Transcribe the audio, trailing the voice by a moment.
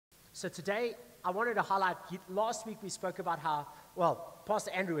So today, I wanted to highlight, last week we spoke about how, well,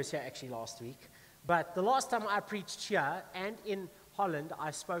 Pastor Andrew was here actually last week, but the last time I preached here and in Holland, I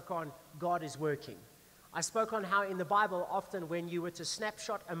spoke on God is working. I spoke on how in the Bible, often when you were to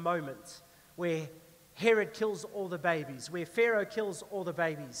snapshot a moment where Herod kills all the babies, where Pharaoh kills all the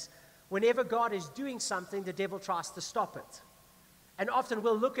babies, whenever God is doing something, the devil tries to stop it. And often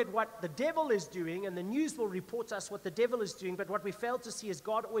we'll look at what the devil is doing, and the news will report to us what the devil is doing, but what we fail to see is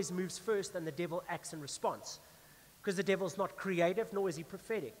God always moves first and the devil acts in response. Because the devil's not creative, nor is he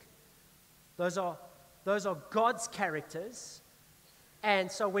prophetic. Those are God's characters.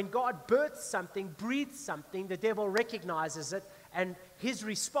 And so when God births something, breathes something, the devil recognizes it, and his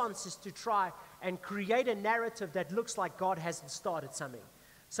response is to try and create a narrative that looks like God hasn't started something.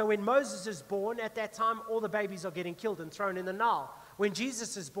 So when Moses is born, at that time, all the babies are getting killed and thrown in the Nile. When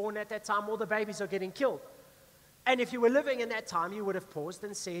Jesus is born, at that time, all the babies are getting killed. And if you were living in that time, you would have paused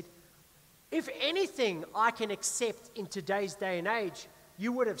and said, if anything I can accept in today's day and age,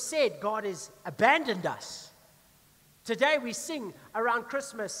 you would have said God has abandoned us. Today we sing around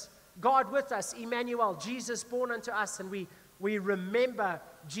Christmas, God with us, Emmanuel, Jesus born unto us, and we remember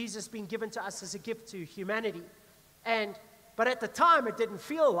Jesus being given to us as a gift to humanity. But at the time, it didn't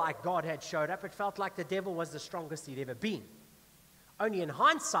feel like God had showed up. It felt like the devil was the strongest he'd ever been. Only in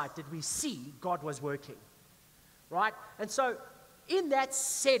hindsight did we see God was working, right? And so in that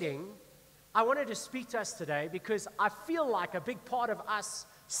setting, I wanted to speak to us today because I feel like a big part of us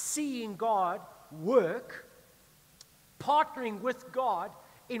seeing God work, partnering with God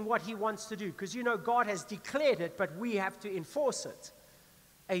in what he wants to do. Because God has declared it, but we have to enforce it.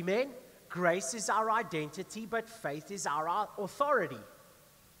 Amen? Grace is our identity, but faith is our authority.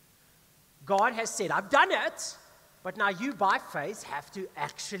 God has said, I've done it, but now you by faith have to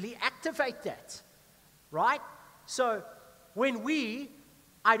actually activate that, right? So when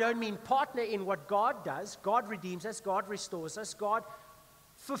I don't mean partner in what God does, God redeems us, God restores us, God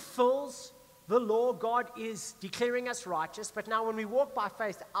fulfills the law, God is declaring us righteous, but now when we walk by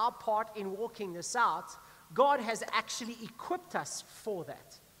faith, our part in walking this out, God has actually equipped us for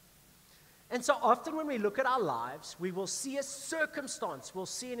that. And so often when we look at our lives, we will see a circumstance, we'll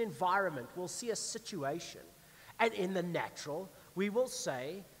see an environment, we'll see a situation. And in the natural, we will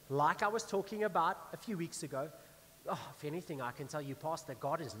say, like I was talking about a few weeks ago, if anything, I can tell you, Pastor,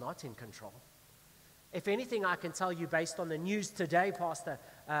 God is not in control. If anything, I can tell you based on the news today, Pastor,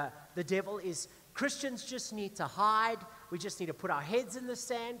 the devil is, Christians just need to hide. We just need to put our heads in the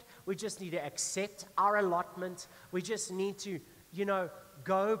sand. We just need to accept our allotment. We just need to,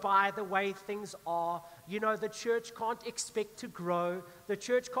 go by the way things are. The church can't expect to grow. The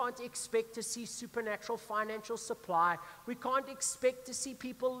church can't expect to see supernatural financial supply. We can't expect to see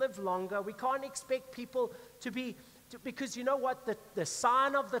people live longer. We can't expect people to be, because you know what? The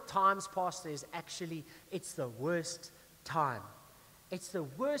sign of the times, Pastor, is actually, it's the worst time. It's the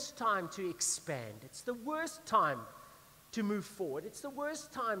worst time to expand. It's the worst time to move forward. It's the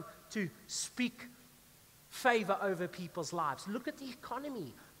worst time to speak favor over people's lives. Look at the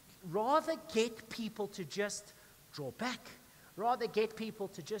economy. Rather get people to just draw back. Rather get people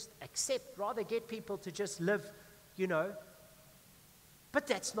to just accept. Rather get people to just live, But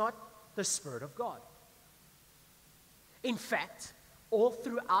that's not the Spirit of God. In fact, all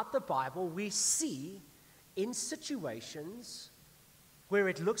throughout the Bible, we see in situations where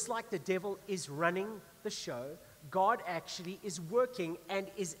it looks like the devil is running the show, God actually is working and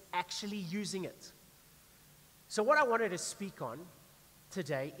is actually using it. So what I wanted to speak on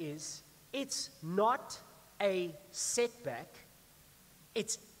today is, it's not a setback,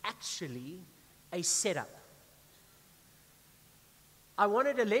 it's actually a setup. I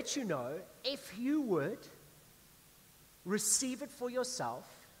wanted to let you know, if you would receive it for yourself,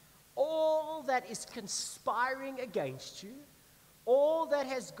 all that is conspiring against you, all that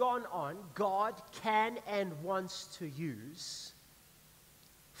has gone on, God can and wants to use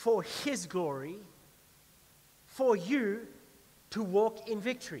for his glory, for you to walk in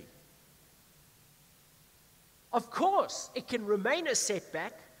victory. Of course, it can remain a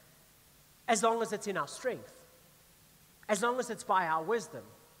setback as long as it's in our strength, as long as it's by our wisdom,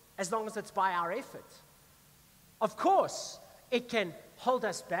 as long as it's by our effort. Of course, it can hold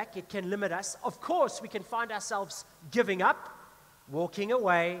us back, it can limit us. Of course, we can find ourselves giving up, walking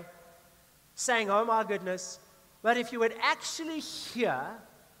away, saying, oh my goodness. But if you would actually hear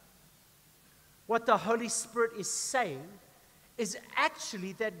what the Holy Spirit is saying, is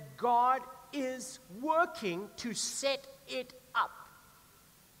actually that God is working to set it up.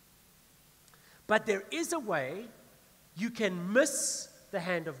 But there is a way you can miss the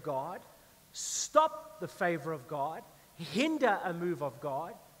hand of God, stop the favor of God, hinder a move of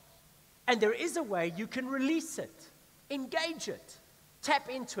God, And there is a way you can release it, engage it, tap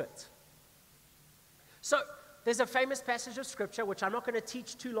into it. So there's a famous passage of Scripture, which I'm not going to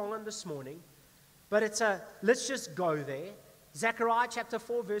teach too long on this morning, but let's just go there. Zechariah chapter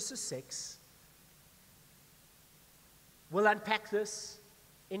 4, verses 6. We'll unpack this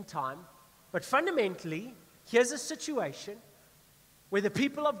in time. But fundamentally, here's a situation where the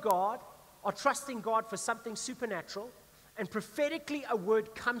people of God are trusting God for something supernatural, and prophetically a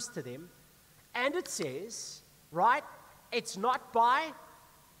word comes to them, and it says, right, it's not by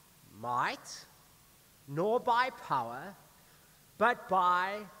might, nor by power, but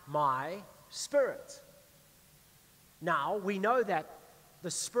by my Spirit. Now, we know that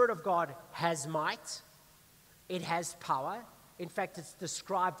the Spirit of God has might, it has power. In fact, it's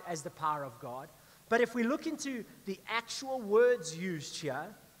described as the power of God. But if we look into the actual words used here,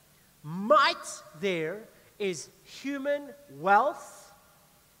 might there is human wealth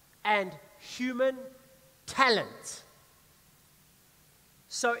and human talent.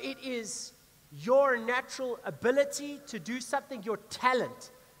 So it is your natural ability to do something, your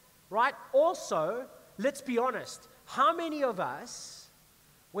talent, right? Also, let's be honest, how many of us,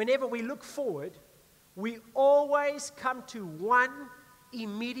 whenever we look forward, we always come to one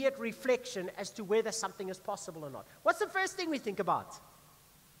immediate reflection as to whether something is possible or not? What's the first thing we think about?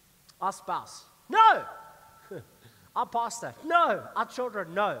 Our spouse. No. Our pastor. No. Our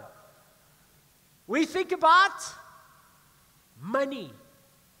children. No. We think about money.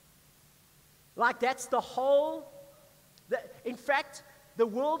 Like that's the whole. In fact, the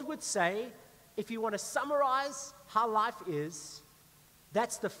world would say, if you want to summarize how life is,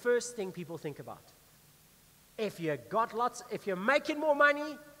 that's the first thing people think about. If you're making more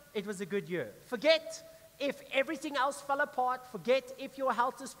money, it was a good year. Forget if everything else fell apart. Forget if your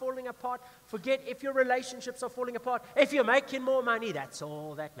health is falling apart. Forget if your relationships are falling apart. If you're making more money, that's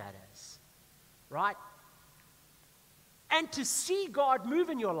all that matters. Right? And to see God move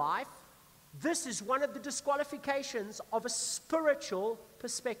in your life, this is one of the disqualifications of a spiritual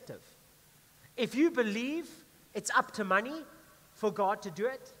perspective. If you believe it's up to money for God to do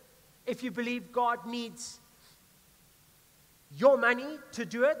it, if you believe God needs your money to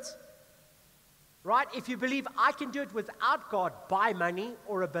do it, right? If you believe I can do it without God by money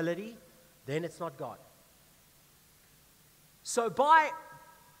or ability, then it's not God. So by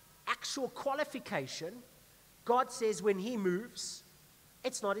actual qualification, God says when He moves,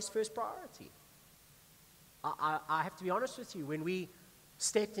 it's not His first priority. I have to be honest with you. When we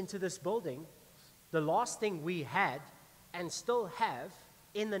stepped into this building, the last thing we had and still have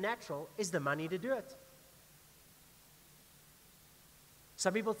in the natural is the money to do it.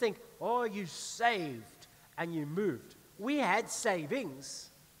 Some people think, oh, you saved and you moved. We had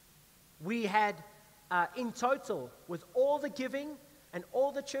savings. We had, in total, with all the giving and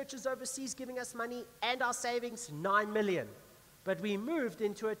all the churches overseas giving us money and our savings, 9 million. But we moved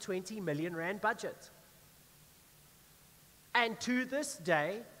into a 20 million rand budget. And to this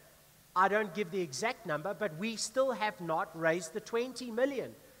day, I don't give the exact number, but we still have not raised the 20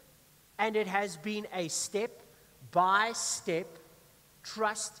 million. And it has been a step-by-step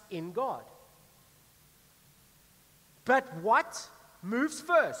trust in God. But what moves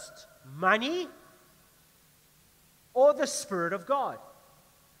first? Money or the Spirit of God?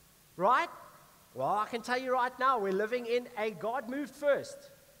 Right? Well, I can tell you right now, we're living in a God moved first.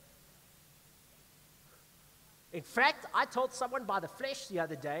 In fact, I told someone by the flesh the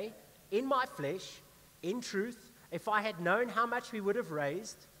other day, in my flesh, in truth, if I had known how much we would have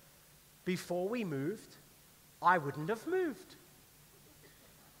raised before we moved, I wouldn't have moved.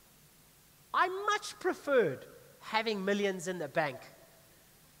 I much preferred having millions in the bank.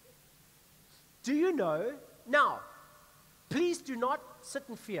 Do you know? Now, please do not sit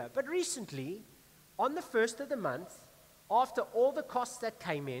in fear. But recently, on the 1st of the month, after all the costs that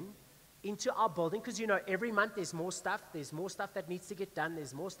came into our building, because you know, every month there's more stuff that needs to get done,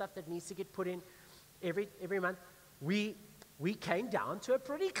 there's more stuff that needs to get put in every month, we came down to a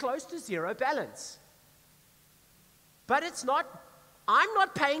pretty close to zero balance. But I'm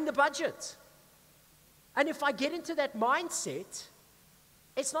not paying the budget. And if I get into that mindset,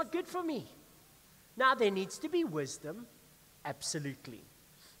 it's not good for me. Now, there needs to be wisdom, absolutely.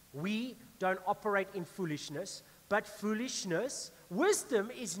 We don't operate in foolishness, but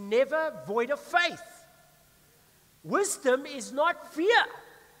wisdom is never void of faith. Wisdom is not fear.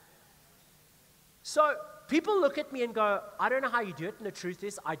 So people look at me and go, I don't know how you do it, and the truth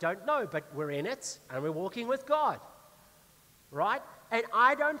is, I don't know, but we're in it, and we're walking with God. Right? And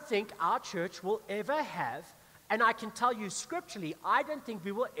I don't think our church will ever have, and I can tell you scripturally, I don't think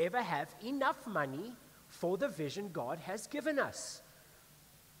we will ever have enough money for the vision God has given us.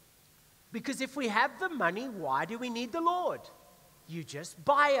 Because if we have the money, why do we need the Lord? You just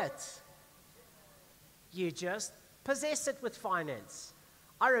buy it. You just possess it with finance.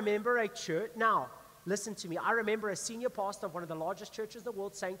 I remember a church, now, listen to me. I remember a senior pastor of one of the largest churches in the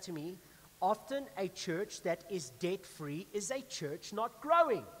world saying to me, often a church that is debt-free is a church not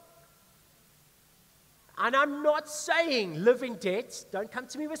growing. And I'm not saying live in debt. Don't come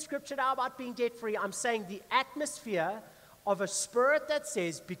to me with scripture now about being debt-free. I'm saying the atmosphere of a spirit that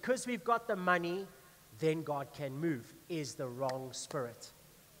says, because we've got the money, then God can move, is the wrong spirit.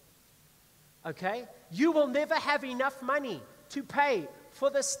 Okay? You will never have enough money to pay for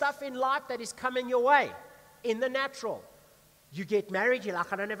the stuff in life that is coming your way in the natural. You get married, you're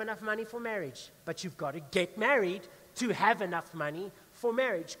like, I don't have enough money for marriage. But you've got to get married to have enough money for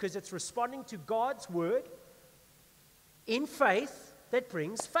marriage, because it's responding to God's word in faith that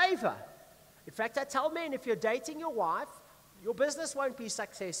brings favor. In fact, I tell men, if you're dating your wife, your business won't be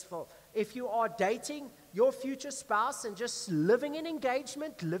successful. If you are dating your future spouse and just living in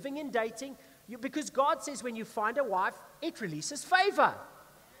engagement, living in dating, because God says when you find a wife, it releases favor.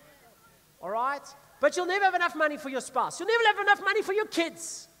 All right? But you'll never have enough money for your spouse. You'll never have enough money for your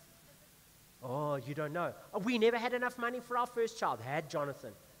kids. Oh, you don't know. We never had enough money for our first child. Had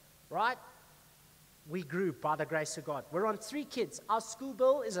Jonathan. Right? We grew by the grace of God. We're on 3 kids. Our school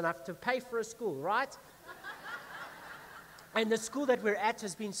bill is enough to pay for a school, right? And the school that we're at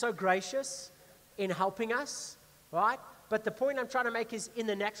has been so gracious in helping us, right? But the point I'm trying to make is, in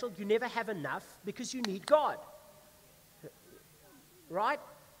the natural, you never have enough because you need God, right?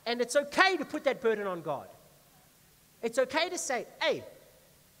 And it's okay to put that burden on God. It's okay to say, hey,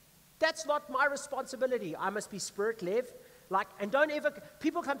 that's not my responsibility. I must be spirit-led. And don't ever,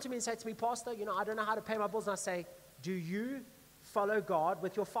 people come to me and say to me, Pastor, I don't know how to pay my bills. And I say, do you follow God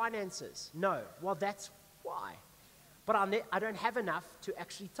with your finances? No. Well, that's why. But I don't have enough to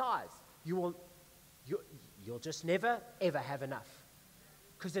actually tithe. You'll just never, ever have enough.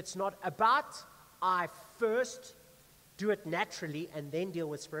 Because it's not about, I first do it naturally and then deal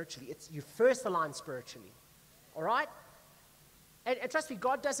with spiritually. It's you first align spiritually. All right? And trust me,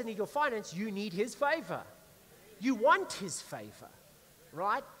 God doesn't need your finance. You need His favor. You want His favor.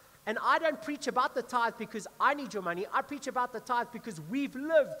 Right? And I don't preach about the tithe because I need your money. I preach about the tithe because we've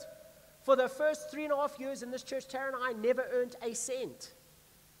lived. For the first 3.5 years in this church, Tara and I never earned a cent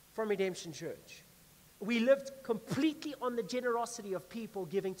from Redemption Church. We lived completely on the generosity of people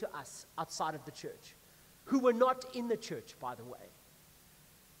giving to us outside of the church, who were not in the church, by the way.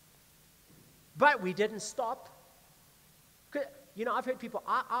 But we didn't stop. I've heard people,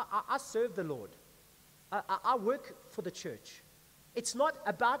 I serve the Lord. I work for the church. It's not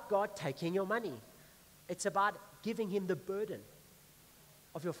about God taking your money. It's about giving Him the burden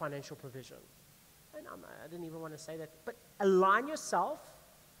of your financial provision. And I didn't even want to say that. But align yourself,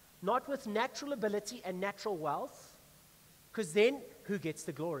 not with natural ability and natural wealth, because then who gets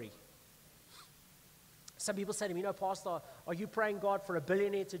the glory? Some people say to me, Pastor, are you praying God for a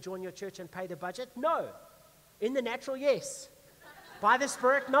billionaire to join your church and pay the budget? No. In the natural, yes. By the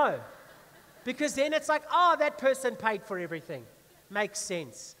Spirit, no. Because then it's like, that person paid for everything. Makes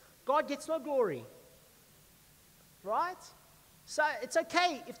sense. God gets no glory. Right? So it's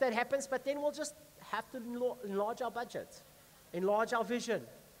okay if that happens, but then we'll just have to enlarge our budget, enlarge our vision.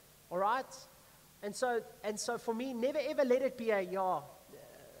 All right? And so for me, never ever let it be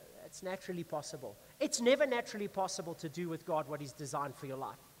it's naturally possible. It's never naturally possible to do with God what He's designed for your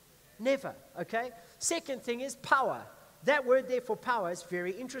life. Never, okay? Second thing is power. That word there for power is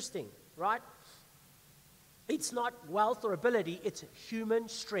very interesting, right? It's not wealth or ability, it's human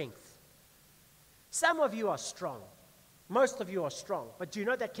strength. Some of you are strong. Most of you are strong. But do you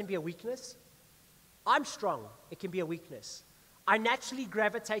know that can be a weakness? I'm strong. It can be a weakness. I naturally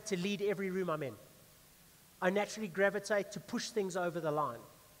gravitate to lead every room I'm in. I naturally gravitate to push things over the line.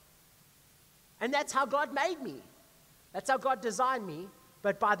 And that's how God made me. That's how God designed me.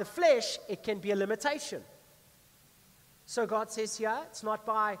 But by the flesh, it can be a limitation. So God says here, it's not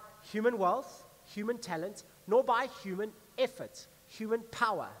by human wealth, human talent, nor by human effort, human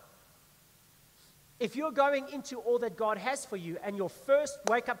power. If you're going into all that God has for you and your first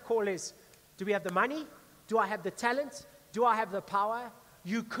wake-up call is, do we have the money? Do I have the talent? Do I have the power?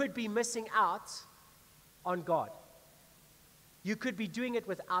 You could be missing out on God. You could be doing it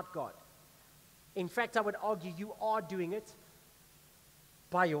without God. In fact, I would argue you are doing it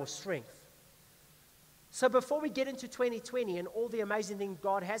by your strength. So before we get into 2020 and all the amazing things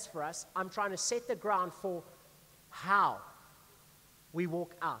God has for us, I'm trying to set the ground for how we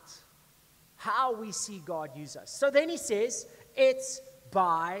walk out, how we see God use us. So then He says, it's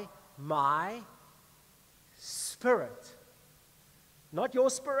by my Spirit. Not your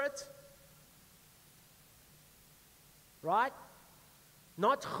spirit, right?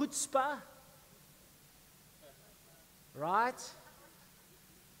 Not chutzpah, right?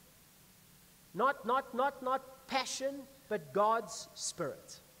 Not passion, but God's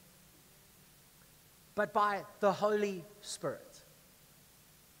Spirit. But by the Holy Spirit.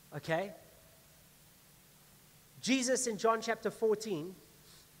 Okay? Jesus in John chapter 14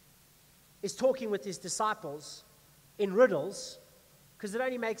 is talking with his disciples in riddles, because it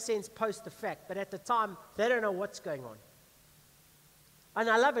only makes sense post the fact, but at the time, they don't know what's going on. And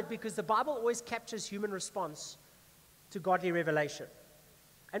I love it because the Bible always captures human response to godly revelation.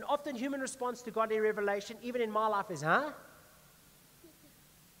 And often human response to godly revelation, even in my life, is, huh?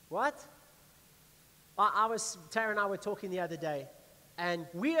 What? Tara and I were talking the other day, and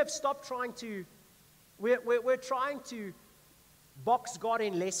we have stopped trying to, we're trying to box God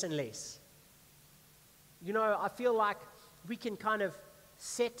in less and less. You know, I feel like we can kind of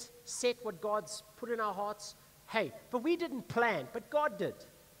set what God's put in our hearts. Hey, but we didn't plan, but God did.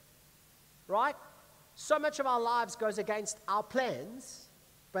 Right? So much of our lives goes against our plans,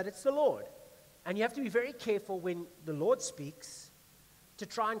 but it's the Lord. And you have to be very careful when the Lord speaks to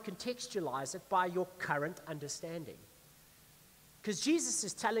try and contextualize it by your current understanding. Because Jesus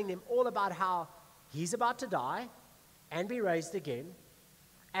is telling them all about how he's about to die and be raised again.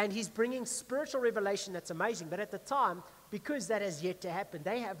 And he's bringing spiritual revelation that's amazing. But at the time, because that has yet to happen,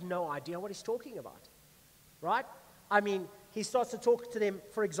 they have no idea what he's talking about. Right? I mean, he starts to talk to them,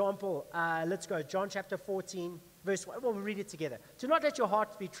 for example, let's go, John chapter 14, verse 1. Well, we'll read it together. Do not let your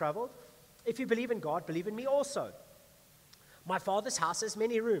hearts be troubled. If you believe in God, believe in me also. My Father's house has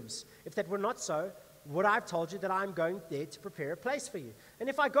many rooms. If that were not so, would I have told you that I am going there to prepare a place for you? And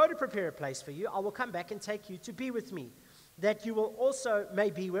if I go to prepare a place for you, I will come back and take you to be with me, that you will also may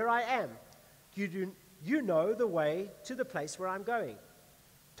be where I am. You know the way to the place where I'm going.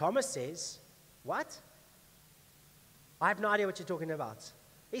 Thomas says, what? I have no idea what you're talking about.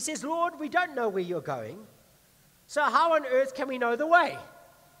 He says, Lord, we don't know where you're going, so how on earth can we know the way?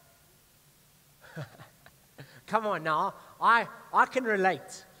 Come on now, I can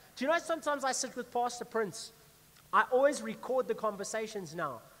relate. Do you know, sometimes I sit with Pastor Prince. I always record the conversations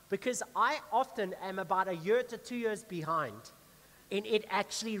now, because I often am about a year to 2 years behind in it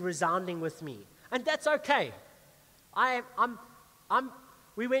actually resounding with me. And that's okay.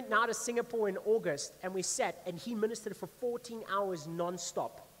 We went now to Singapore in August, and we sat, and he ministered for 14 hours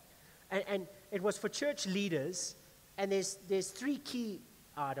non-stop. And it was for church leaders, and there's three key,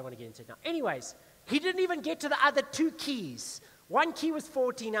 I don't want to get into it now. Anyways, he didn't even get to the other two keys. One key was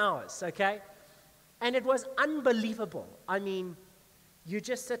 14 hours, okay? And it was unbelievable. I mean, you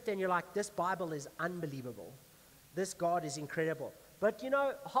just sit there and you're like, this Bible is unbelievable. This God is incredible. But, you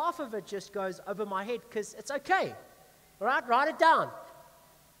know, half of it just goes over my head because it's okay. All right? Write it down.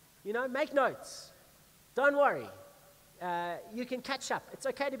 You know, make notes. Don't worry. You can catch up. It's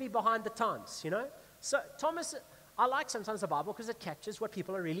okay to be behind the times, you know? So, Thomas, I like sometimes the Bible because it captures what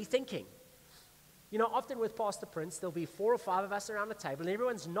people are really thinking. You know, often with Pastor Prince, there'll be 4 or 5 of us around the table, and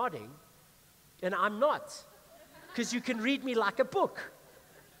everyone's nodding, and I'm not. Because you can read me like a book.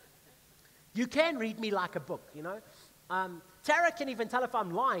 You can read me like a book, you know? Tara can even tell if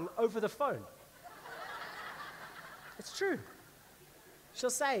I'm lying over the phone. It's true. She'll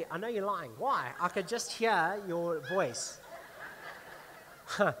say, I know you're lying. Why? I could just hear your voice.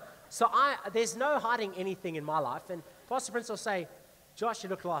 So there's no hiding anything in my life. And Pastor Prince will say, Josh, you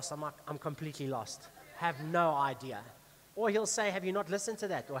look lost. I'm like, I'm completely lost. Have no idea. Or he'll say, have you not listened to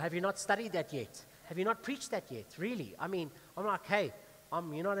that? Or have you not studied that yet? Have you not preached that yet? Really? I mean, I'm like, hey,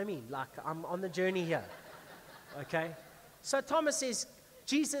 you know what I mean? Like, I'm on the journey here. Okay? So Thomas says,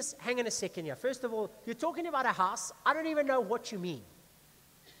 Jesus, hang on a second here. First of all, you're talking about a house. I don't even know what you mean.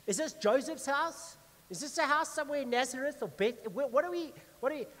 Is this Joseph's house? Is this a house somewhere in Nazareth or Beth? What are we?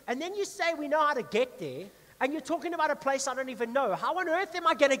 And then you say we know how to get there, and you're talking about a place I don't even know. How on earth am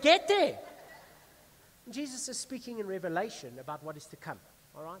I going to get there? And Jesus is speaking in Revelation about what is to come.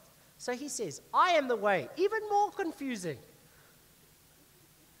 All right? So he says, I am the way. Even more confusing.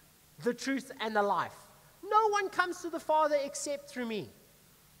 The truth and the life. No one comes to the Father except through me.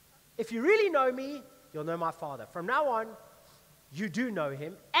 If you really know me, you'll know my Father. From now on, you do know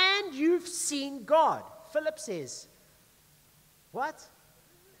him, and you've seen God. Philip says, what?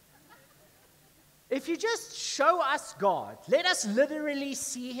 If you just show us God, let us literally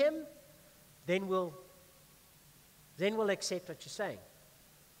see him, then we'll accept what you're saying.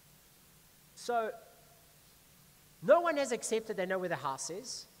 So, no one has accepted they know where the house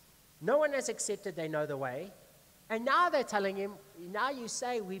is. No one has accepted they know the way. And now they're telling him, now you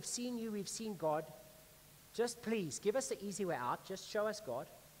say, we've seen you, we've seen God. Just please, give us the easy way out. Just show us God.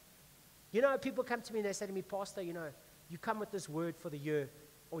 You know, people come to me and they say to me, Pastor, you know, you come with this word for the year,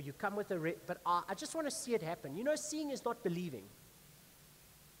 or you come with but I just want to see it happen. You know, seeing is not believing.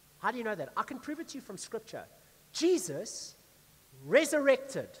 How do you know that? I can prove it to you from Scripture. Jesus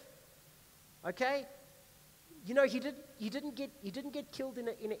resurrected. Okay? You know, he didn't get killed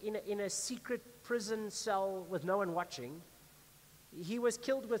in a secret prison cell with no one watching. He was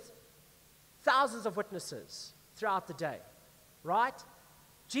killed with thousands of witnesses throughout the day. Right?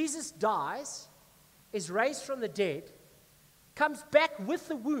 Jesus dies, is raised from the dead, comes back with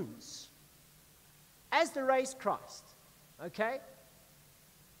the wounds as the raised Christ. Okay?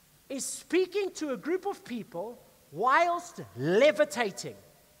 Is speaking to a group of people whilst levitating.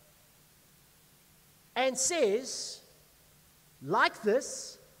 And says, like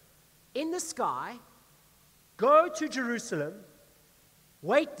this, in the sky, go to Jerusalem,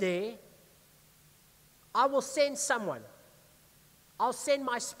 wait there, I will send someone. I'll send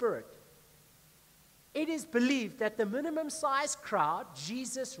my Spirit. It is believed that the minimum size crowd,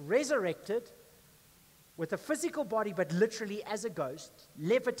 Jesus resurrected with a physical body, but literally as a ghost,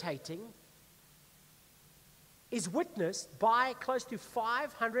 levitating, is witnessed by close to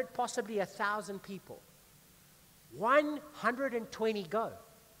 500, possibly 1,000 people. 120 go.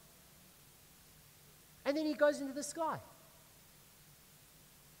 And then he goes into the sky.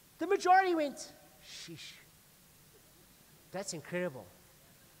 The majority went, sheesh, that's incredible.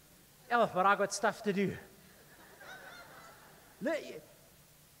 Oh, but I got stuff to do.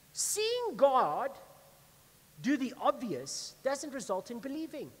 Seeing God do the obvious doesn't result in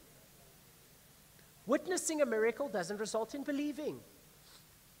believing. Witnessing a miracle doesn't result in believing.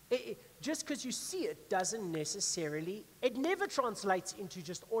 Just because you see it doesn't necessarily, it never translates into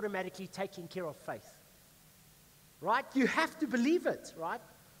just automatically taking care of faith. Right? You have to believe it, right?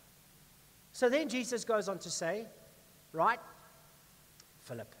 So then Jesus goes on to say, right?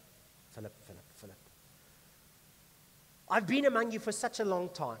 Philip. I've been among you for such a long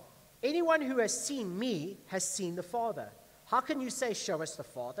time. Anyone who has seen me has seen the Father. How can you say, show us the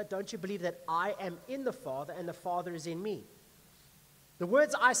Father? Don't you believe that I am in the Father and the Father is in me? The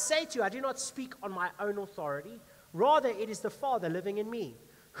words I say to you, I do not speak on my own authority. Rather, it is the Father living in me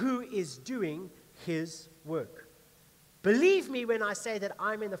who is doing his work. Believe me when I say that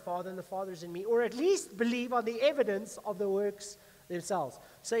I'm in the Father and the Father is in me, or at least believe on the evidence of the works themselves.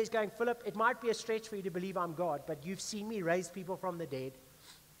 So he's going, Philip, it might be a stretch for you to believe I'm God, but you've seen me raise people from the dead.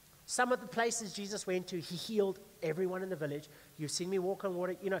 Some of the places Jesus went to, he healed everyone in the village. You've seen me walk on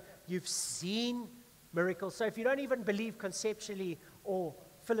water. You know, you've seen miracles. So if you don't even believe conceptually or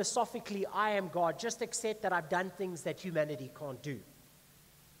philosophically, I am God, just accept that I've done things that humanity can't do.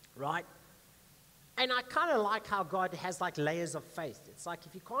 Right? And I kind of like how God has like layers of faith. It's like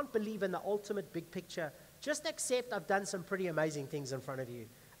if you can't believe in the ultimate big picture, just accept I've done some pretty amazing things in front of you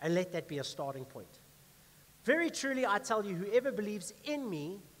and let that be a starting point. Very truly, I tell you, whoever believes in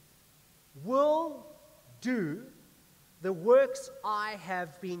me will do the works I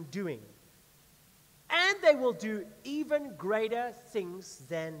have been doing. And they will do even greater things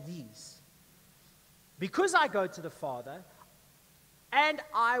than these. Because I go to the Father, and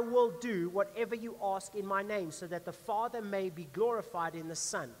I will do whatever you ask in my name, so that the Father may be glorified in the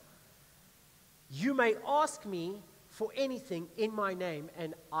Son. You may ask me for anything in my name,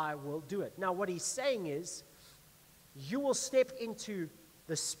 and I will do it. Now, what he's saying is, you will step into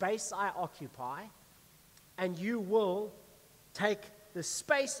the space I occupy, and you will take the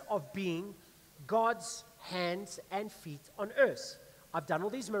space of being God's hands and feet on earth. I've done all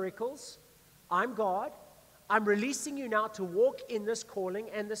these miracles. I'm God. I'm releasing you now to walk in this calling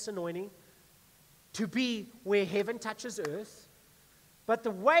and this anointing, to be where heaven touches earth. But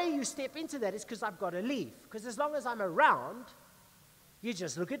the way you step into that is because I've got to leave. Because as long as I'm around, you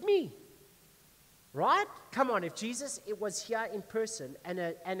just look at me. Right? Come on, if Jesus was here in person and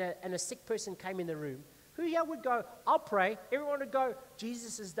a sick person came in the room, who here would go, I'll pray, everyone would go,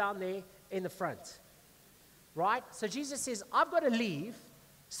 Jesus is down there in the front. Right? So Jesus says, I've got to leave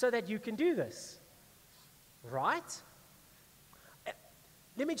so that you can do this. Right?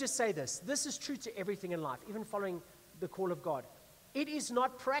 Let me just say this. This is true to everything in life, even following the call of God. It is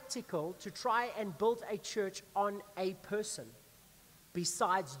not practical to try and build a church on a person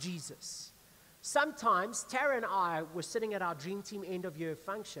besides Jesus. Sometimes, Tara and I were sitting at our Dream Team end-of-year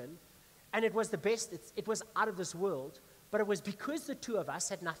function, and it was the best. It was out of this world, but it was because the two of us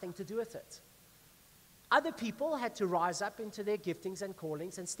had nothing to do with it. Other people had to rise up into their giftings and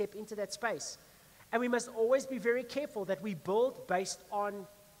callings and step into that space. And we must always be very careful that we build based on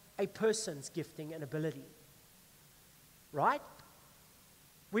a person's gifting and ability. Right?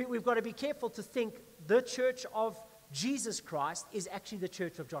 We've got to be careful to think the church of Jesus Christ is actually the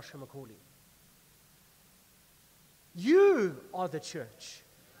church of Joshua McCauley. You are the church.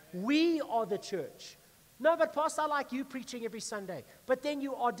 We are the church. No, but Pastor, I like you preaching every Sunday. But then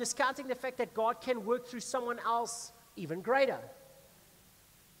you are discounting the fact that God can work through someone else even greater.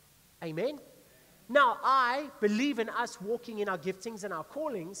 Amen? Now, I believe in us walking in our giftings and our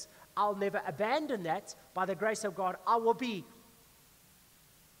callings. I'll never abandon that by the grace of God. I will be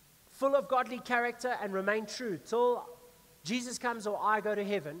full of godly character and remain true till Jesus comes or I go to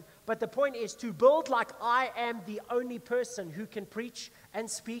heaven. But the point is to build like I am the only person who can preach and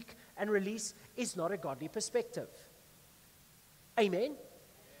speak and release is not a godly perspective. Amen?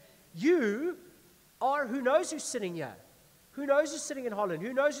 You are, who knows who's sitting here? Who knows who's sitting in Holland?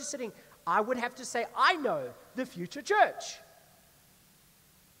 Who knows who's sitting? I would have to say, I know the future church.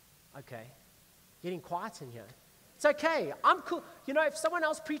 Okay. Getting quiet in here. It's okay. I'm cool. You know, if someone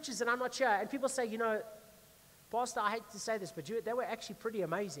else preaches and I'm not sure, and people say, you know, Pastor, I hate to say this, but they were actually pretty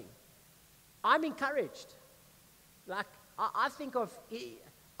amazing. I'm encouraged. Like, I think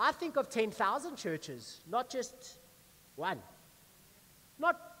of 10,000 churches, not just one.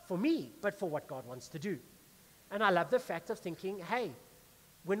 Not for me, but for what God wants to do. And I love the fact of thinking, hey,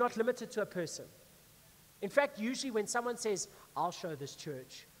 we're not limited to a person. In fact, usually when someone says, I'll show this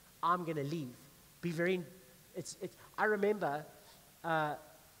church, I'm going to leave,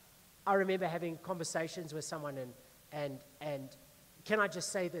 I remember having conversations with someone and can I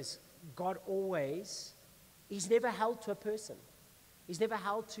just say this? God always, He's never held to a person. He's never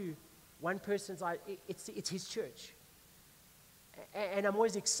held to one person's, it's His church. And I'm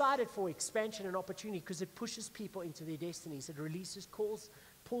always excited for expansion and opportunity because it pushes people into their destinies. It releases,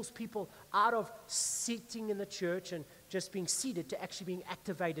 pulls people out of sitting in the church and just being seated to actually being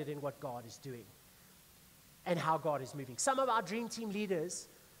activated in what God is doing and how God is moving. Some of our dream team leaders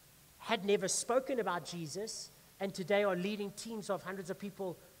had never spoken about Jesus and today are leading teams of hundreds of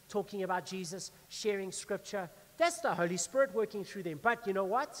people talking about Jesus, sharing scripture. That's the Holy Spirit working through them. But you know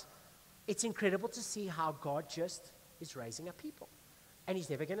what? It's incredible to see how God just is raising up people. And He's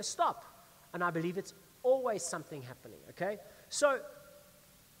never going to stop. And I believe it's always something happening, okay? So,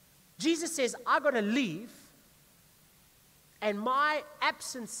 Jesus says, I got to leave, and my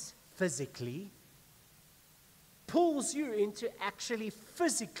absence physically pulls you into actually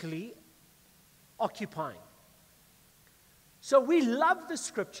physically occupying. So we love the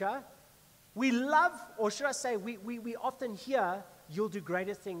scripture. We love, or should I say, we often hear, you'll do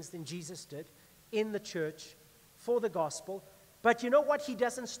greater things than Jesus did in the church for the gospel. But you know what? He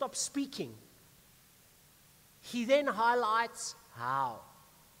doesn't stop speaking. He then highlights how.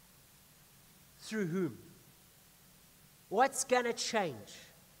 Through whom? What's going to change?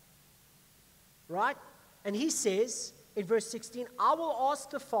 Right? And He says in verse 16, I will ask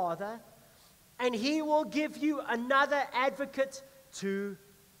the Father, and He will give you another advocate to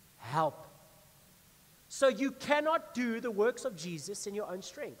help. So you cannot do the works of Jesus in your own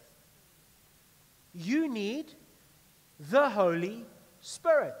strength. You need the Holy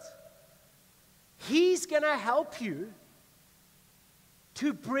Spirit. He's going to help you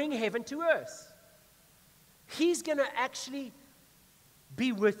to bring heaven to earth. He's going to actually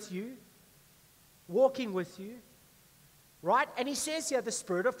be with you, walking with you, right? And He says here, the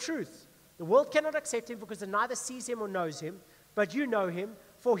Spirit of truth. The world cannot accept Him because it neither sees Him or knows Him, but you know Him,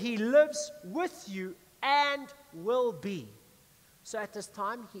 for He lives with you and will be. So at this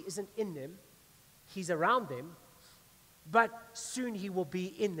time, He isn't in them. He's around them, but soon He will be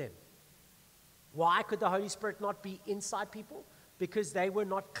in them. Why could the Holy Spirit not be inside people? Because they were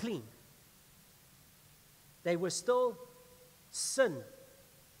not clean. They were still sin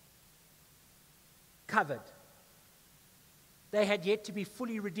covered. They had yet to be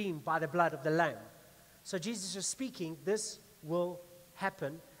fully redeemed by the blood of the Lamb. So Jesus is speaking, this will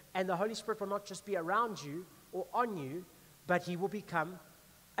happen, and the Holy Spirit will not just be around you or on you, but He will become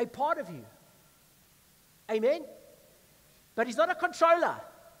a part of you. Amen? But He's not a controller.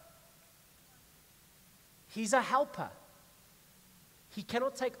 He's a helper. He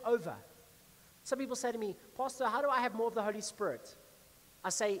cannot take over. Some people say to me, Pastor, how do I have more of the Holy Spirit? I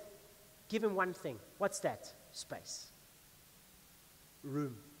say, give Him one thing. What's that? Space.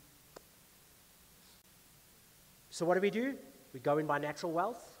 Room. So what do? We go in by natural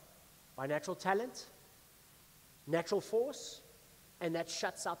wealth, by natural talent, natural force, and that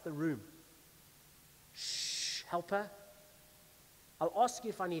shuts out the room. Shh, helper. I'll ask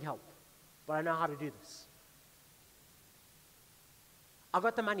you if I need help, but I know how to do this. I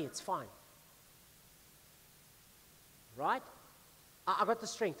got the money, it's fine. Right? I got the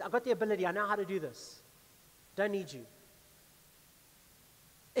strength, I got the ability, I know how to do this. Don't need you.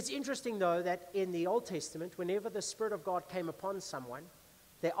 It's interesting, though, that in the Old Testament, whenever the Spirit of God came upon someone,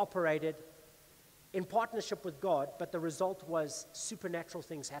 they operated in partnership with God, but the result was supernatural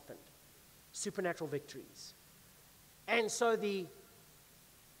things happened, supernatural victories. And so the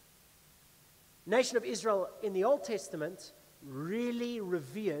nation of Israel in the Old Testament really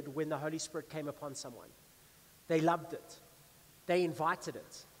revered when the Holy Spirit came upon someone. They loved it. They invited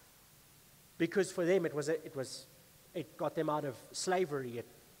it. Because for them it got them out of slavery. It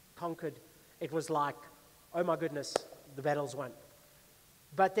conquered. It was like, oh my goodness, the battle's won.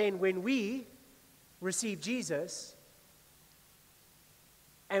 But then when we receive Jesus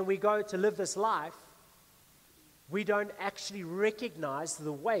and we go to live this life, we don't actually recognize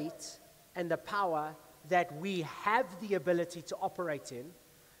the weight and the power that we have the ability to operate in,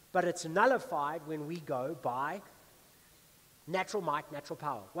 but it's nullified when we go by natural might, natural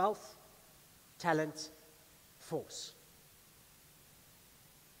power, wealth, talent, force.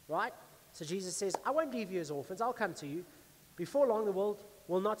 Right? So Jesus says, I won't leave you as orphans, I'll come to you. Before long, the world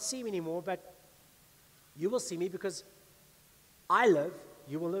will not see me anymore, but you will see me because I live,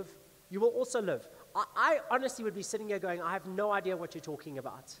 you will also live. I honestly would be sitting here going, I have no idea what you're talking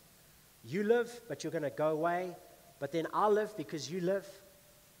about. You live, but you're going to go away, but then I'll live because you live,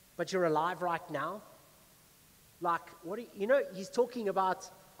 but you're alive right now. Like, he's talking about,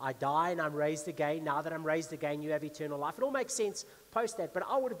 I die and I'm raised again. Now that I'm raised again, you have eternal life. It all makes sense post that, but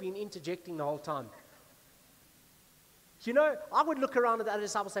I would have been interjecting the whole time. I would look around at the other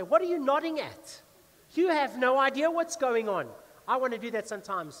disciples and say, what are you nodding at? You have no idea what's going on. I want to do that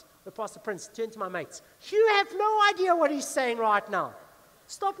sometimes with Pastor Prince. Turn to my mates. You have no idea what he's saying right now.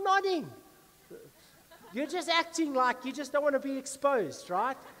 Stop nodding. You're just acting like you just don't want to be exposed,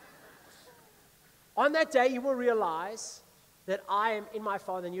 right? On that day, you will realize that I am in my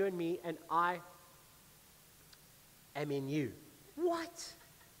Father and you in me, and I am in you. What?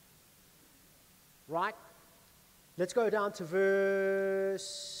 Right? Let's go down to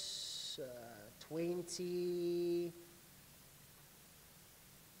verse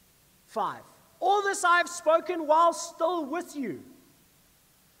 25. All this I have spoken while still with you.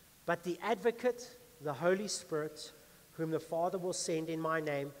 But the advocate, the Holy Spirit, whom the Father will send in my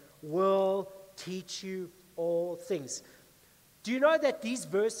name, will teach you all things. Do you know that these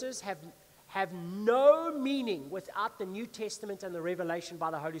verses have no meaning without the New Testament and the revelation by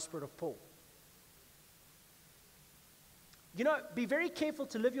the Holy Spirit of Paul? Be very careful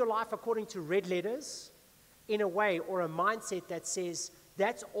to live your life according to red letters in a way or a mindset that says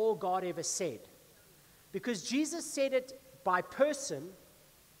that's all God ever said. Because Jesus said it by person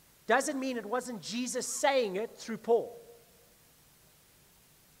doesn't mean it wasn't Jesus saying it through Paul.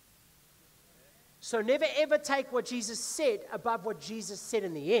 So never ever take what Jesus said above what Jesus said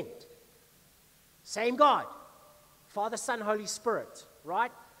in the end. Same God, Father, Son, Holy Spirit,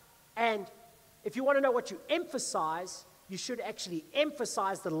 right? And if you want to know what you emphasize, you should actually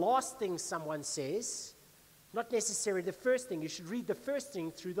emphasize the last thing someone says, not necessarily the first thing. You should read the first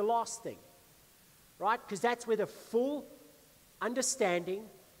thing through the last thing, right? Because that's where the full understanding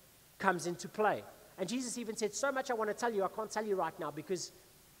comes into play. And Jesus even said, so much I want to tell you, I can't tell you right now because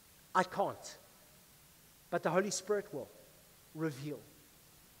I can't. But the Holy Spirit will reveal,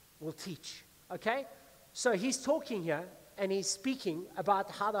 will teach, okay? So he's talking here and he's speaking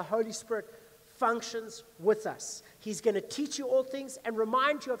about how the Holy Spirit functions with us. He's going to teach you all things and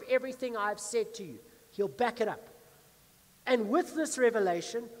remind you of everything I've said to you. He'll back it up. And with this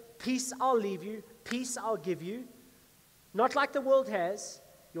revelation, peace I'll leave you, peace I'll give you. Not like the world has.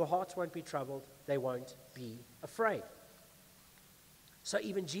 Your hearts won't be troubled. They won't be afraid. So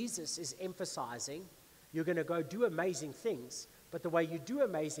even Jesus is emphasizing you're going to go do amazing things, but the way you do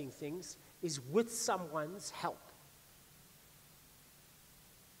amazing things is with someone's help.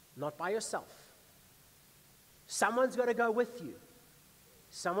 Not by yourself. Someone's got to go with you.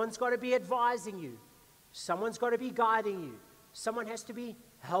 Someone's got to be advising you. Someone's got to be guiding you. Someone has to be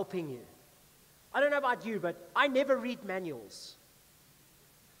helping you. I don't know about you, but I never read manuals.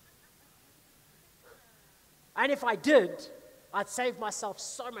 And if I did, I'd save myself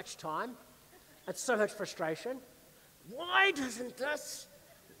so much time and so much frustration. Why doesn't this?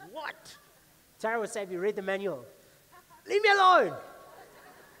 What? Tara would say, have you read the manual? Leave me alone.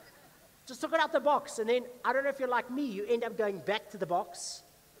 Just took it out the box, and then, I don't know if you're like me, you end up going back to the box.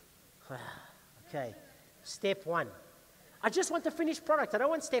 Okay, step 1. I just want the finished product. I don't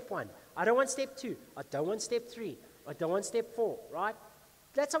want step 1. I don't want step 2. I don't want step 3. I don't want step 4, right?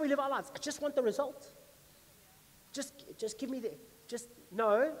 That's how we live our lives. I just want the result. Just give me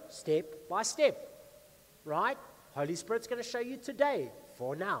no, step by step, right? Holy Spirit's going to show you today,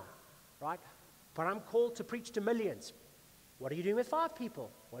 for now, right? But I'm called to preach to millions. What are you doing with 5 people?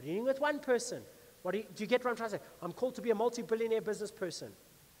 What are you doing with 1 person? Do you get what I'm trying to say? I'm called to be a multi-billionaire business person.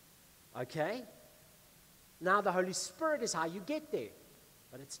 Okay? Now the Holy Spirit is how you get there.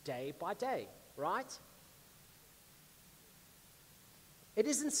 But it's day by day, right? It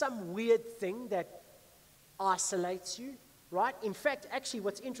isn't some weird thing that isolates you, right? In fact, actually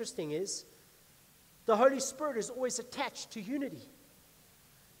what's interesting is the Holy Spirit is always attached to unity.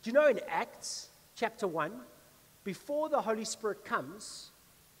 Do you know in Acts chapter 1, before the Holy Spirit comes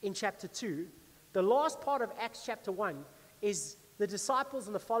in chapter 2, the last part of Acts chapter 1 is the disciples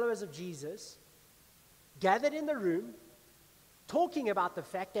and the followers of Jesus gathered in the room talking about the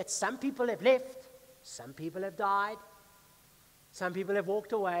fact that some people have left, some people have died, some people have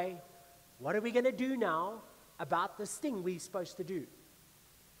walked away. What are we going to do now about this thing we're supposed to do?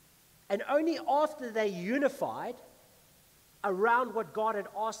 And only after they unified around what God had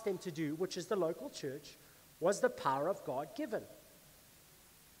asked them to do, which is the local church, was the power of God given.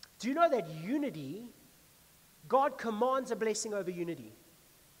 Do you know that unity, God commands a blessing over unity?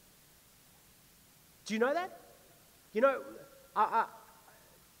 Do you know that? You know,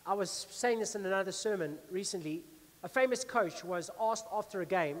 I was saying this in another sermon recently. A famous coach was asked after a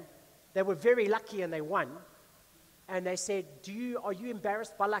game, they were very lucky and they won, and they said, are you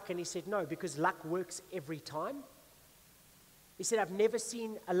embarrassed by luck? And he said, no, because luck works every time. He said, I've never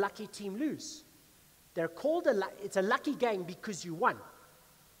seen a lucky team lose. They're called it's a lucky game because you won.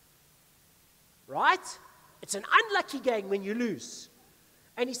 Right? It's an unlucky game when you lose.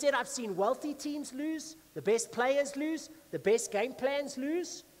 And he said, I've seen wealthy teams lose, the best players lose, the best game plans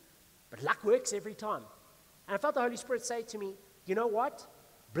lose, but luck works every time. And I felt the Holy Spirit say to me, you know what?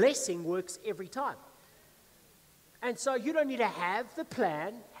 Blessing works every time. And so you don't need to have the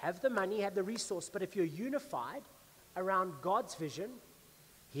plan, have the money, have the resource, but if you're unified around God's vision,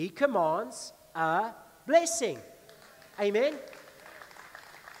 He commands a blessing. Amen?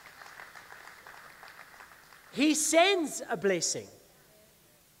 He sends a blessing.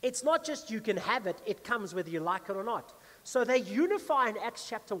 It's not just you can have it, it comes whether you like it or not. So they unify in Acts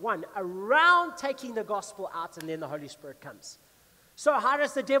chapter 1 around taking the gospel out, and then the Holy Spirit comes. So how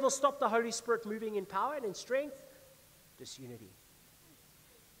does the devil stop the Holy Spirit moving in power and in strength? Disunity.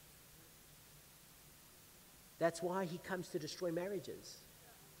 That's why he comes to destroy marriages.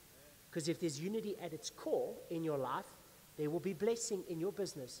 Because if there's unity at its core in your life, there will be blessing in your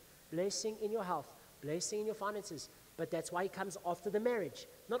business, blessing in your health, blessing in your finances. But that's why he comes after the marriage.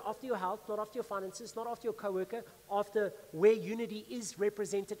 Not after your health, not after your finances, not after your co-worker, after where unity is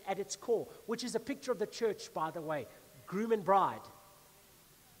represented at its core, which is a picture of the church, by the way, groom and bride.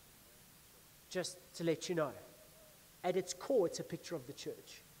 Just to let you know. At its core, it's a picture of the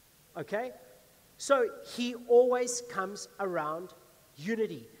church. Okay? So he always comes around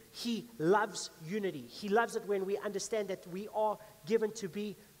unity. He loves unity. He loves it when we understand that we are given to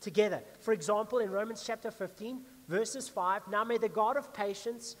be together. For example, in Romans chapter 15, verses 5, now may the God of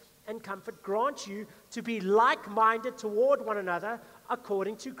patience and comfort grant you to be like-minded toward one another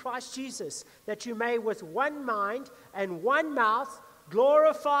according to Christ Jesus, that you may with one mind and one mouth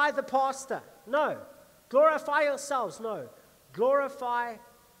glorify the pastor. No. Glorify yourselves. No. Glorify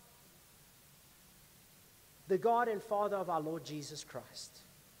the God and Father of our Lord Jesus Christ.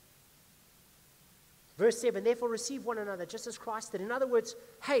 Verse 7, therefore receive one another just as Christ did. In other words,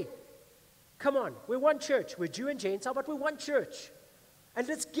 hey, come on, we're one church. We're Jew and Gentile, but we're one church. And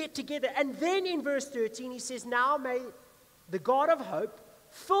let's get together. And then in verse 13, he says, now may the God of hope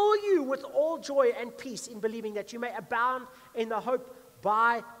fill you with all joy and peace in believing, that you may abound in the hope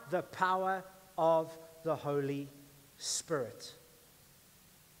by the power of the Holy Spirit.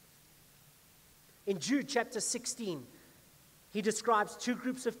 In Jude chapter 16, he describes two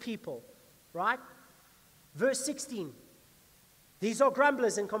groups of people, right? Verse 16, these are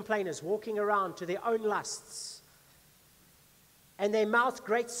grumblers and complainers, walking around to their own lusts, and they mouth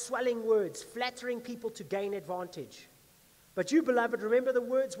great swelling words, flattering people to gain advantage. But you, beloved, remember the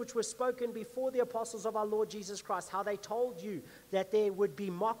words which were spoken before the apostles of our Lord Jesus Christ, how they told you that there would be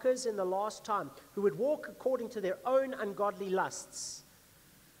mockers in the last time, who would walk according to their own ungodly lusts.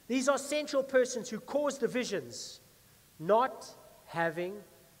 These are sensual persons who cause divisions, not having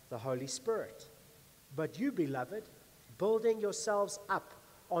the Holy Spirit. But you, beloved, building yourselves up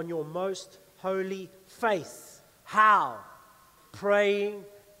on your most holy faith. How? Praying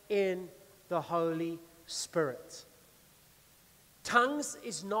in the Holy Spirit. Tongues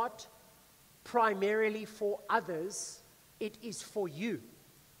is not primarily for others, it is for you.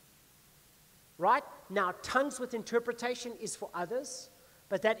 Right? Now, tongues with interpretation is for others,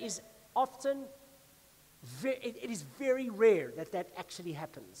 but that is often, it is very rare that that actually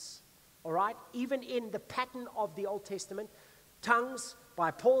happens. All right? Even in the pattern of the Old Testament, tongues,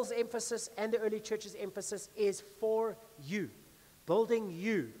 by Paul's emphasis and the early church's emphasis, is for you. Building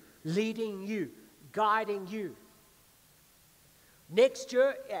you, leading you, guiding you. Next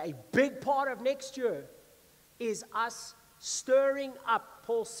year, a big part of next year is us stirring up,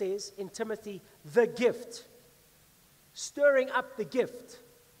 Paul says in Timothy, the gift. Stirring up the gift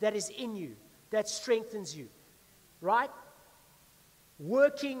that is in you, that strengthens you, right?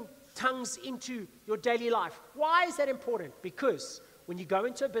 Working tongues into your daily life. Why is that important? Because when you go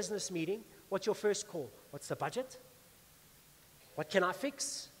into a business meeting, what's your first call? What's the budget? What can I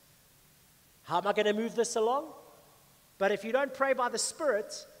fix? How am I going to move this along? But if you don't pray by the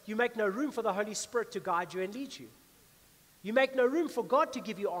Spirit, you make no room for the Holy Spirit to guide you and lead you. You make no room for God to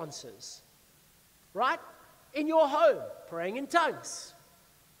give you answers. Right? In your home, praying in tongues.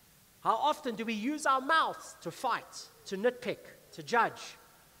 How often do we use our mouths to fight, to nitpick, to judge?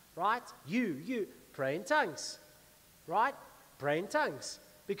 Right? You, pray in tongues. Right? Pray in tongues.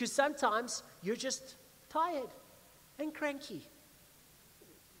 Because sometimes you're just tired and cranky.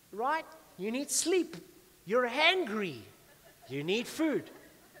 Right? You need sleep. You're hangry. You need food.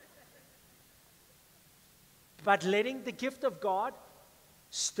 But letting the gift of God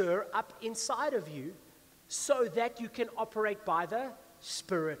stir up inside of you so that you can operate by the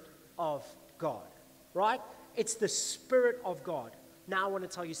Spirit of God. Right? It's the Spirit of God. Now I want to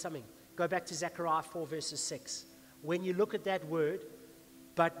tell you something. Go back to Zechariah 4 verses 6. When you look at that word,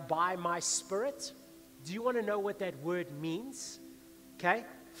 but by my Spirit, do you want to know what that word means? Okay?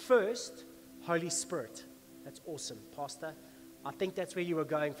 First, Holy Spirit. That's awesome, Pastor. I think that's where you were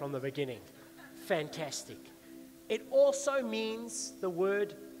going from the beginning. Fantastic. It also means the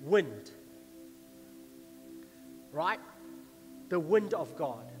word wind. Right? The wind of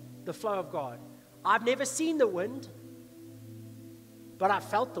God. The flow of God. I've never seen the wind, but I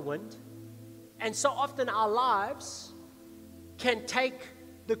felt the wind. And so often our lives can take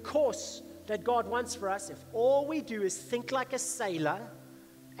the course that God wants for us if all we do is think like a sailor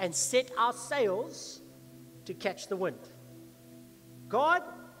and set our sails to catch the wind. God,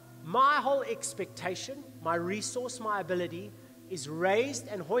 my whole expectation, my resource, my ability is raised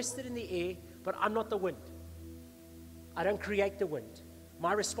and hoisted in the air, but I'm not the wind. I don't create the wind.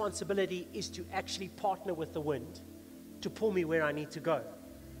 My responsibility is to actually partner with the wind to pull me where I need to go,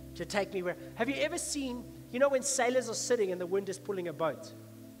 to take me where. Have you ever seen, when sailors are sitting and the wind is pulling a boat?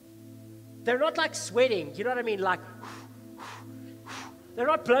 They're not like sweating, you know what I mean? Like, they're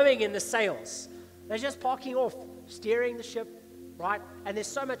not blowing in the sails. They're just parking off, steering the ship, right? And there's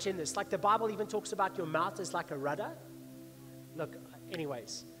so much in this. Like the Bible even talks about your mouth as like a rudder. Look,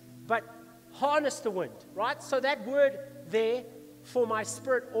 anyways. But harness the wind, right? So that word there for my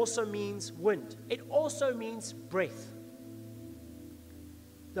spirit also means wind. It also means breath.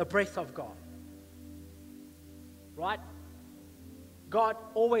 The breath of God. Right? God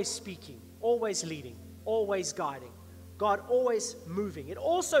always speaking, always leading, always guiding. God always moving. It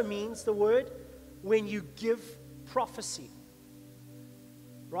also means the word when you give prophecy.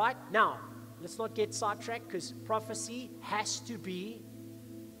 Right? Now, let's not get sidetracked because prophecy has to be,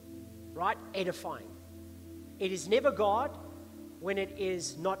 right, edifying. It is never God when it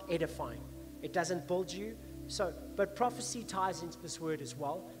is not edifying. It doesn't build you. But prophecy ties into this word as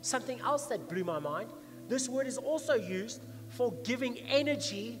well. Something else that blew my mind, this word is also used for giving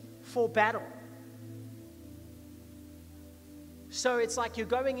energy for battle. So it's like you're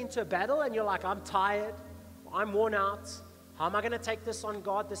going into a battle and you're like, I'm tired, I'm worn out. How am I going to take this on,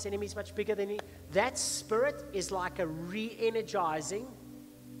 God? This enemy is much bigger than me. That spirit is like a re-energizing.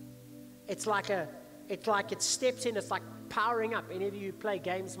 It's like it steps in. It's like powering up. Any of you play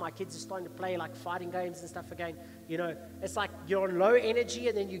games? My kids are starting to play like fighting games and stuff again. It's like you're on low energy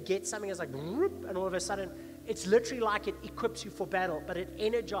and then you get something that's like, whoop, and all of a sudden, it's literally like it equips you for battle, but it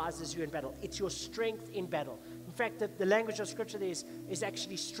energizes you in battle. It's your strength in battle. In fact, the language of Scripture there is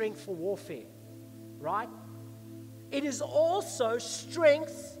actually strength for warfare, right? It is also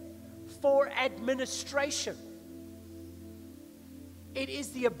strength for administration. It is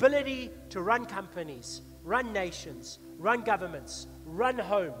the ability to run companies, run nations, run governments, run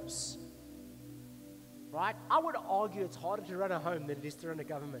homes, right? I would argue it's harder to run a home than it is to run a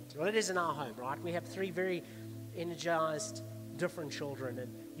government. Well, it is in our home, right? We have 3 very energized, different children,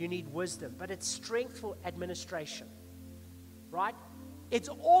 and you need wisdom, but it's strength for administration, right? It's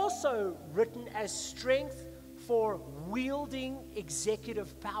also written as strength for wielding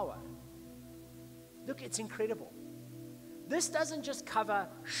executive power. Look, it's incredible. This doesn't just cover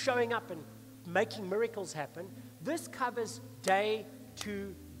showing up and making miracles happen. This covers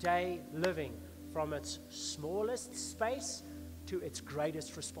day-to-day living, from its smallest space to its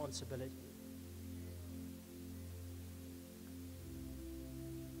greatest responsibility.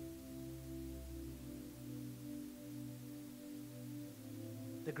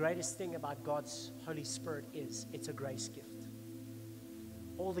 The the greatest thing about God's Holy Spirit is it's a grace gift.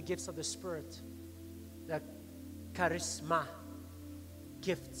 All the gifts of the Spirit, the charisma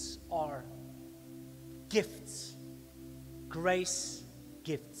gifts, are gifts, grace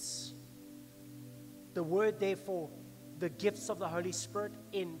gifts. The word there for the gifts of the Holy Spirit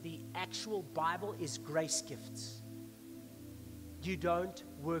in the actual Bible is grace gifts. You don't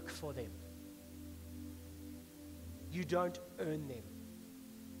work for them. You don't earn them.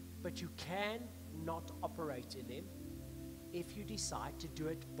 But you can not operate in them if you decide to do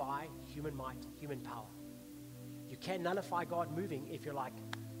it by human might, human power. You can nullify God moving if you're like,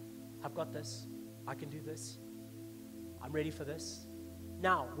 I've got this, I can do this, I'm ready for this.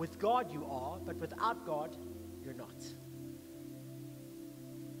 Now, with God you are, but without God, you're not.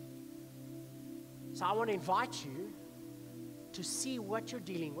 So I want to invite you to see what you're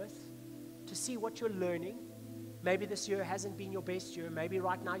dealing with, to see what you're learning. Maybe this year hasn't been your best year. Maybe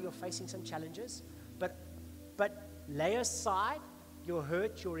right now you're facing some challenges. But lay aside your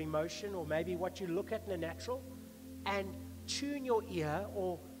hurt, your emotion, or maybe what you look at in the natural, and tune your ear,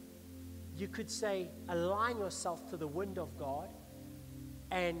 or you could say align yourself to the wind of God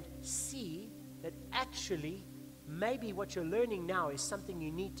and see that actually maybe what you're learning now is something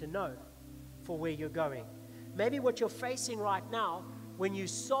you need to know for where you're going. Maybe what you're facing right now, when you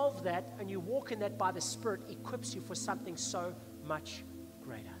solve that and you walk in that by the Spirit, equips you for something so much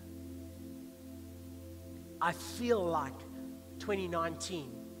greater. I feel like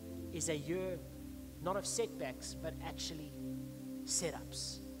 2019 is a year not of setbacks, but actually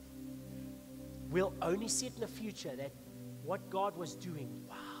setups. We'll only see it in the future that what God was doing,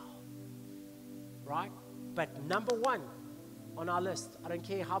 wow, right? But number one on our list, I don't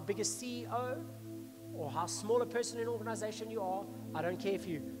care how big a CEO or how small a person in an organization you are. I don't care if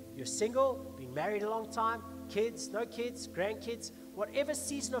you're single, been married a long time, kids, no kids, grandkids, whatever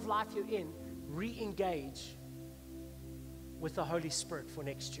season of life you're in, re-engage with the Holy Spirit for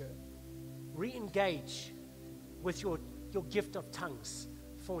next year. Re-engage with your gift of tongues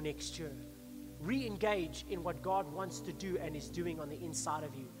for next year. Re-engage in what God wants to do and is doing on the inside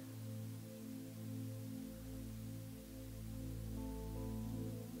of you.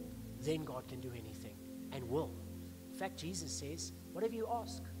 Then God can do anything and will. In fact, Jesus says, whatever you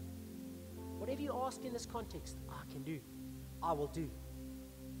ask in this context, I can do, I will do,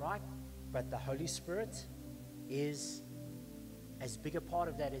 right? But the Holy Spirit is as big a part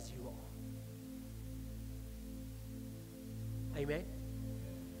of that as you are. Amen.